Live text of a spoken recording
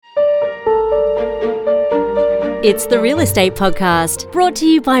It's the Real Estate Podcast, brought to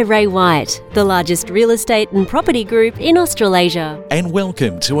you by Ray White, the largest real estate and property group in Australasia. And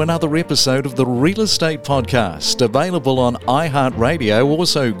welcome to another episode of the Real Estate Podcast, available on iHeartRadio,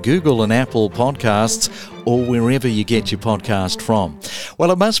 also Google and Apple Podcasts, or wherever you get your podcast from.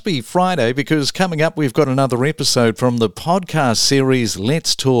 Well, it must be Friday because coming up we've got another episode from the podcast series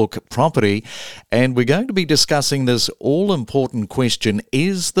Let's Talk Property, and we're going to be discussing this all-important question: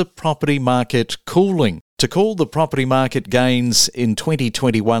 is the property market cooling? To call the property market gains in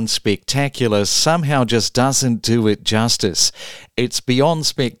 2021 spectacular somehow just doesn't do it justice. It's beyond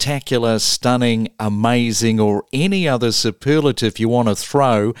spectacular, stunning, amazing, or any other superlative you want to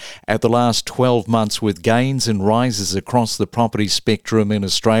throw at the last 12 months with gains and rises across the property spectrum in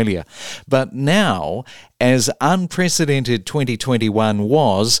Australia. But now, as unprecedented 2021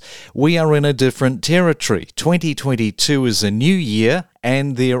 was, we are in a different territory. 2022 is a new year,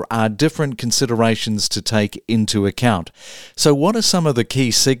 and there are different considerations to take into account. So what are some of the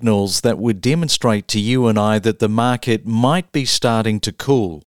key signals that would demonstrate to you and I that the market might be starting to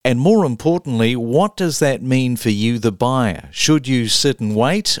cool? And more importantly, what does that mean for you, the buyer? Should you sit and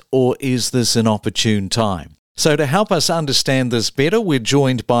wait, or is this an opportune time? So to help us understand this better, we're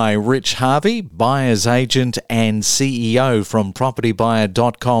joined by Rich Harvey, buyer's agent and CEO from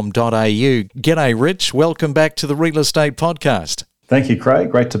propertybuyer.com.au. G'day, Rich. Welcome back to the Real Estate Podcast. Thank you,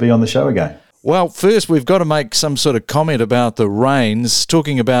 Craig. Great to be on the show again. Well, first, we've got to make some sort of comment about the rains,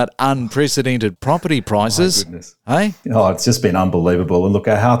 talking about unprecedented property prices. Oh, goodness. Hey? Oh, it's just been unbelievable. And look,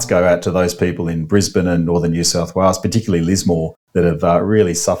 our hearts go out to those people in Brisbane and northern New South Wales, particularly Lismore, that have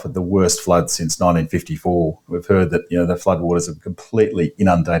really suffered the worst flood since 1954. We've heard that, the floodwaters have completely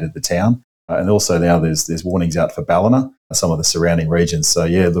inundated the town. And also now there's warnings out for Ballina, some of the surrounding regions. So,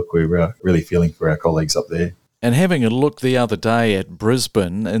 yeah, look, we're really feeling for our colleagues up there. And having a look the other day at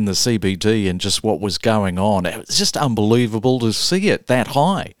Brisbane in the CBD and just what was going on, it was just unbelievable to see it that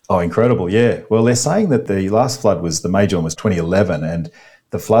high. Oh, incredible, yeah. Well, they're saying that the last flood the major one was 2011, and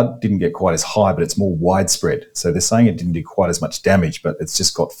the flood didn't get quite as high, but it's more widespread. So they're saying it didn't do quite as much damage, but it's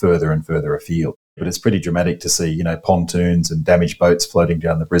just got further and further afield. But it's pretty dramatic to see, pontoons and damaged boats floating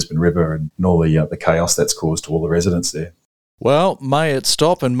down the Brisbane River and all the chaos that's caused to all the residents there. Well, may it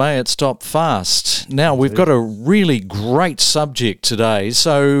stop, and may it stop fast. Now, we've got a really great subject today.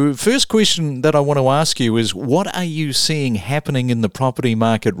 So first question that I want to ask you is, what are you seeing happening in the property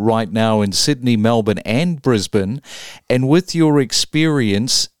market right now in Sydney, Melbourne and Brisbane? And with your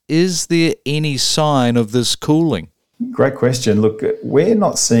experience, is there any sign of this cooling? Great question. Look, we're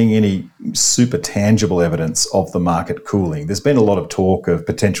not seeing any super tangible evidence of the market cooling. There's been a lot of talk of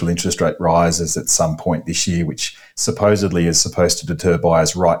potential interest rate rises at some point this year, which supposedly is supposed to deter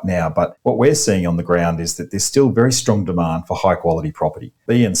buyers right now. But what we're seeing on the ground is that there's still very strong demand for high quality property.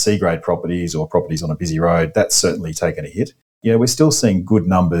 B and C grade properties or properties on a busy road, that's certainly taken a hit. We're still seeing good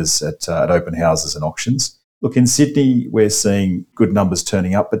numbers at open houses and auctions. Look, in Sydney, we're seeing good numbers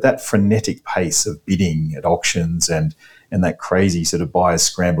turning up, but that frenetic pace of bidding at auctions and that crazy sort of buyers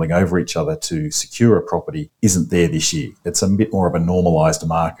scrambling over each other to secure a property isn't there this year. It's a bit more of a normalised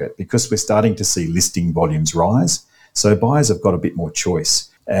market because we're starting to see listing volumes rise. So buyers have got a bit more choice.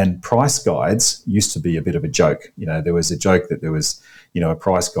 And price guides used to be a bit of a joke. There was a joke that there was, a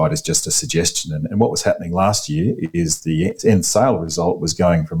price guide is just a suggestion. And what was happening last year is the end sale result was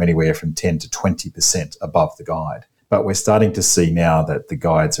going from anywhere from 10 to 20% above the guide. But we're starting to see now that the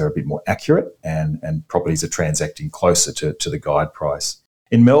guides are a bit more accurate and properties are transacting closer to the guide price.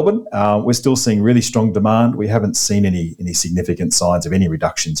 In Melbourne, we're still seeing really strong demand. We haven't seen any significant signs of any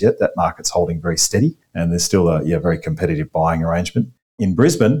reductions yet. That market's holding very steady, and there's still a very competitive buying arrangement. In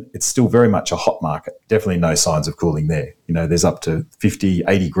Brisbane, it's still very much a hot market. Definitely no signs of cooling there. There's up to 50,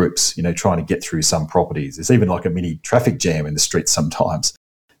 80 groups, trying to get through some properties. There's even like a mini traffic jam in the streets sometimes.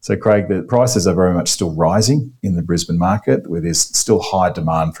 So, Craig, the prices are very much still rising in the Brisbane market, where there's still high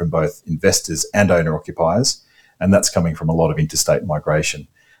demand from both investors and owner-occupiers, and that's coming from a lot of interstate migration.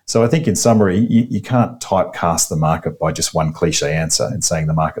 So I think in summary, you can't typecast the market by just one cliche answer and saying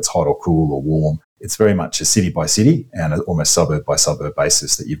the market's hot or cool or warm. It's very much a city by city and almost suburb by suburb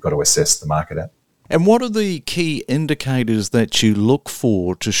basis that you've got to assess the market at. And what are the key indicators that you look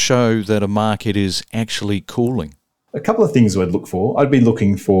for to show that a market is actually cooling? A couple of things I'd look for. I'd be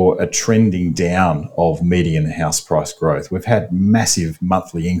looking for a trending down of median house price growth. We've had massive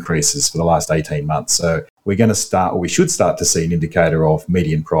monthly increases for the last 18 months. So we're going to start, or we should start to see an indicator of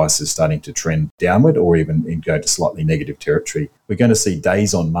median prices starting to trend downward or even go to slightly negative territory. We're going to see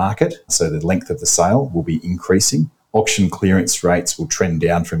days on market, so the length of the sale will be increasing. Auction clearance rates will trend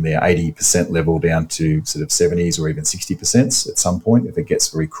down from their 80% level down to sort of 70s or even 60% at some point if it gets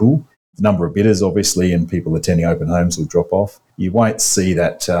very cool. The number of bidders, obviously, and people attending open homes will drop off. You won't see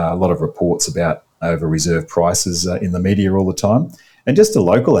that a lot of reports about over-reserve prices in the media all the time. And just a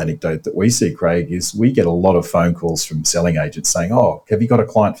local anecdote that we see, Craig, is we get a lot of phone calls from selling agents saying, oh, have you got a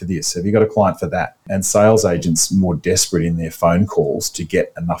client for this? Have you got a client for that? And sales agents more desperate in their phone calls to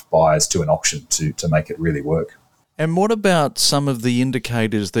get enough buyers to an auction to make it really work. And what about some of the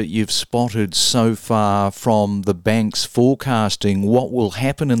indicators that you've spotted so far from the banks forecasting what will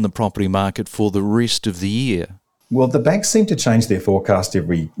happen in the property market for the rest of the year? Well, the banks seem to change their forecast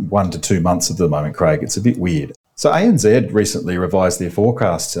every 1 to 2 months at the moment, Craig. It's a bit weird. So ANZ recently revised their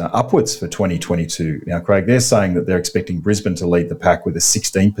forecast upwards for 2022. Now, Craig, they're saying that they're expecting Brisbane to lead the pack with a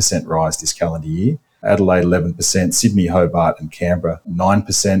 16% rise this calendar year, Adelaide 11%, Sydney, Hobart and Canberra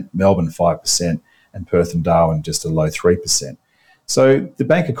 9%, Melbourne 5%, and Perth and Darwin just a low 3%. So the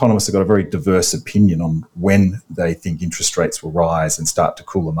bank economists have got a very diverse opinion on when they think interest rates will rise and start to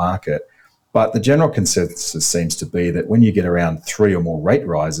cool the market. But the general consensus seems to be that when you get around 3 or more rate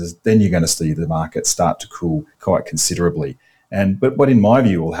rises, then you're going to see the market start to cool quite considerably. But what in my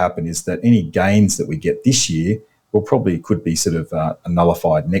view will happen is that any gains that we get this year could be sort of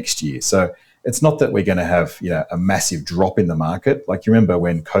nullified next year. So it's not that we're going to have a massive drop in the market. Like you remember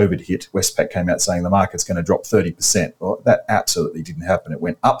when COVID hit, Westpac came out saying the market's going to drop 30%. Well, that absolutely didn't happen. It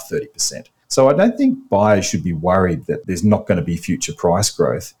went up 30%. So I don't think buyers should be worried that there's not going to be future price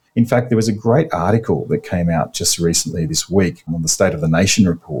growth. In fact, there was a great article that came out just recently this week on the State of the Nation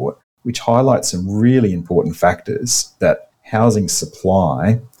report, which highlights some really important factors that housing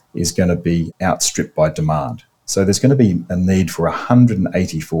supply is going to be outstripped by demand. So there's going to be a need for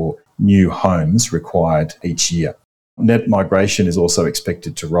 184 new homes required each year. Net migration is also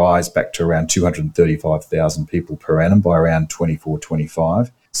expected to rise back to around 235,000 people per annum by around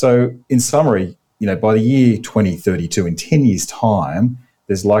 24-25. So in summary, by the year 2032, in 10 years' time,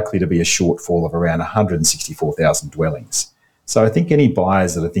 there's likely to be a shortfall of around 164,000 dwellings. So I think any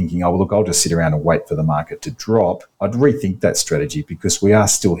buyers that are thinking, oh, look, I'll just sit around and wait for the market to drop, I'd rethink that strategy because we are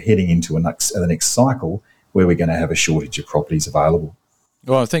still heading into the next cycle where we're going to have a shortage of properties available.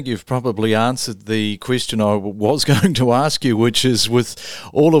 Well, I think you've probably answered the question I was going to ask you, which is with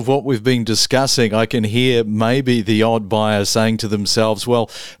all of what we've been discussing, I can hear maybe the odd buyer saying to themselves, well,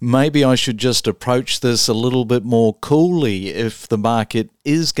 maybe I should just approach this a little bit more coolly if the market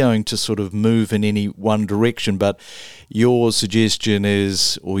is going to sort of move in any one direction. But your suggestion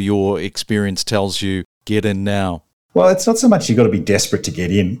is, or your experience tells you, get in now. Well, it's not so much you've got to be desperate to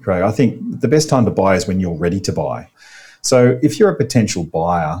get in, Craig. I think the best time to buy is when you're ready to buy. So if you're a potential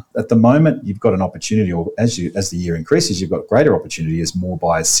buyer, at the moment you've got an opportunity, or as the year increases, you've got greater opportunity as more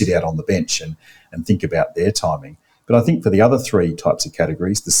buyers sit out on the bench and think about their timing. But I think for the other 3 types of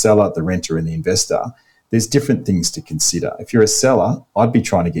categories, the seller, the renter and the investor, there's different things to consider. If you're a seller, I'd be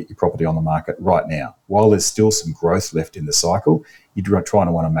trying to get your property on the market right now. While there's still some growth left in the cycle, you're trying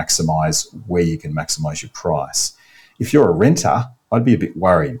to want to maximise where you can maximise your price. If you're a renter, I'd be a bit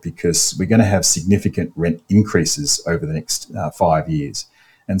worried because we're going to have significant rent increases over the next 5 years.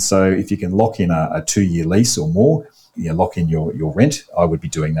 And so if you can lock in a 2-year lease or more, lock in your rent, I would be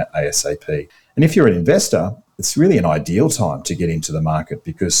doing that ASAP. And if you're an investor, it's really an ideal time to get into the market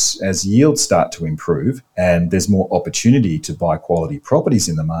because as yields start to improve and there's more opportunity to buy quality properties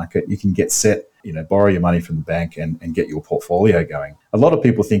in the market, you can get set, borrow your money from the bank and get your portfolio going. A lot of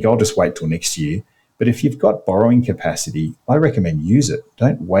people think, I'll just wait till next year. But if you've got borrowing capacity, I recommend use it.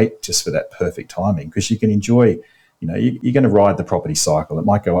 Don't wait just for that perfect timing because you can enjoy, you're going to ride the property cycle. It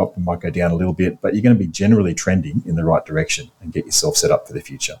might go up, it might go down a little bit, but you're going to be generally trending in the right direction and get yourself set up for the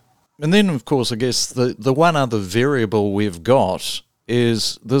future. And then, of course, I guess the one other variable we've got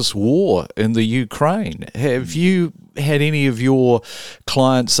is this war in the Ukraine. Have you had any of your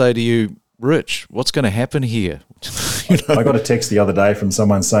clients say to you, Rich, what's going to happen here? I got a text the other day from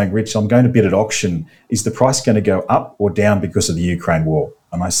someone saying, Rich, I'm going to bid at auction. Is the price going to go up or down because of the Ukraine war?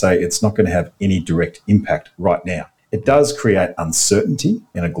 And I say it's not going to have any direct impact right now. It does create uncertainty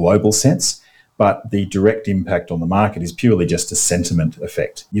in a global sense, but the direct impact on the market is purely just a sentiment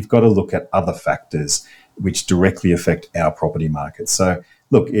effect. You've got to look at other factors which directly affect our property market. So,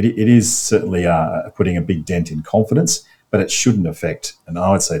 look, it is certainly putting a big dent in confidence, but it shouldn't affect, and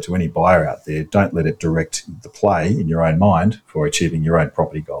I would say to any buyer out there, don't let it direct the play in your own mind for achieving your own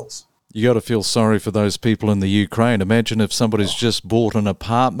property goals. You got to feel sorry for those people in the Ukraine. Imagine if somebody's just bought an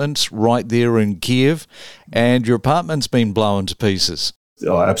apartment right there in Kiev and your apartment's been blown to pieces.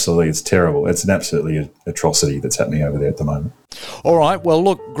 Oh, absolutely. It's terrible. It's an absolutely atrocity that's happening over there at the moment. All right. Well,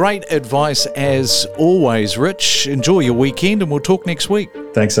 look, great advice as always, Rich. Enjoy your weekend and we'll talk next week.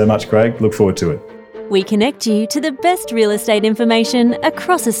 Thanks so much, Craig. Look forward to it. We connect you to the best real estate information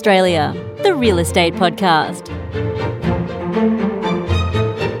across Australia. The Real Estate Podcast.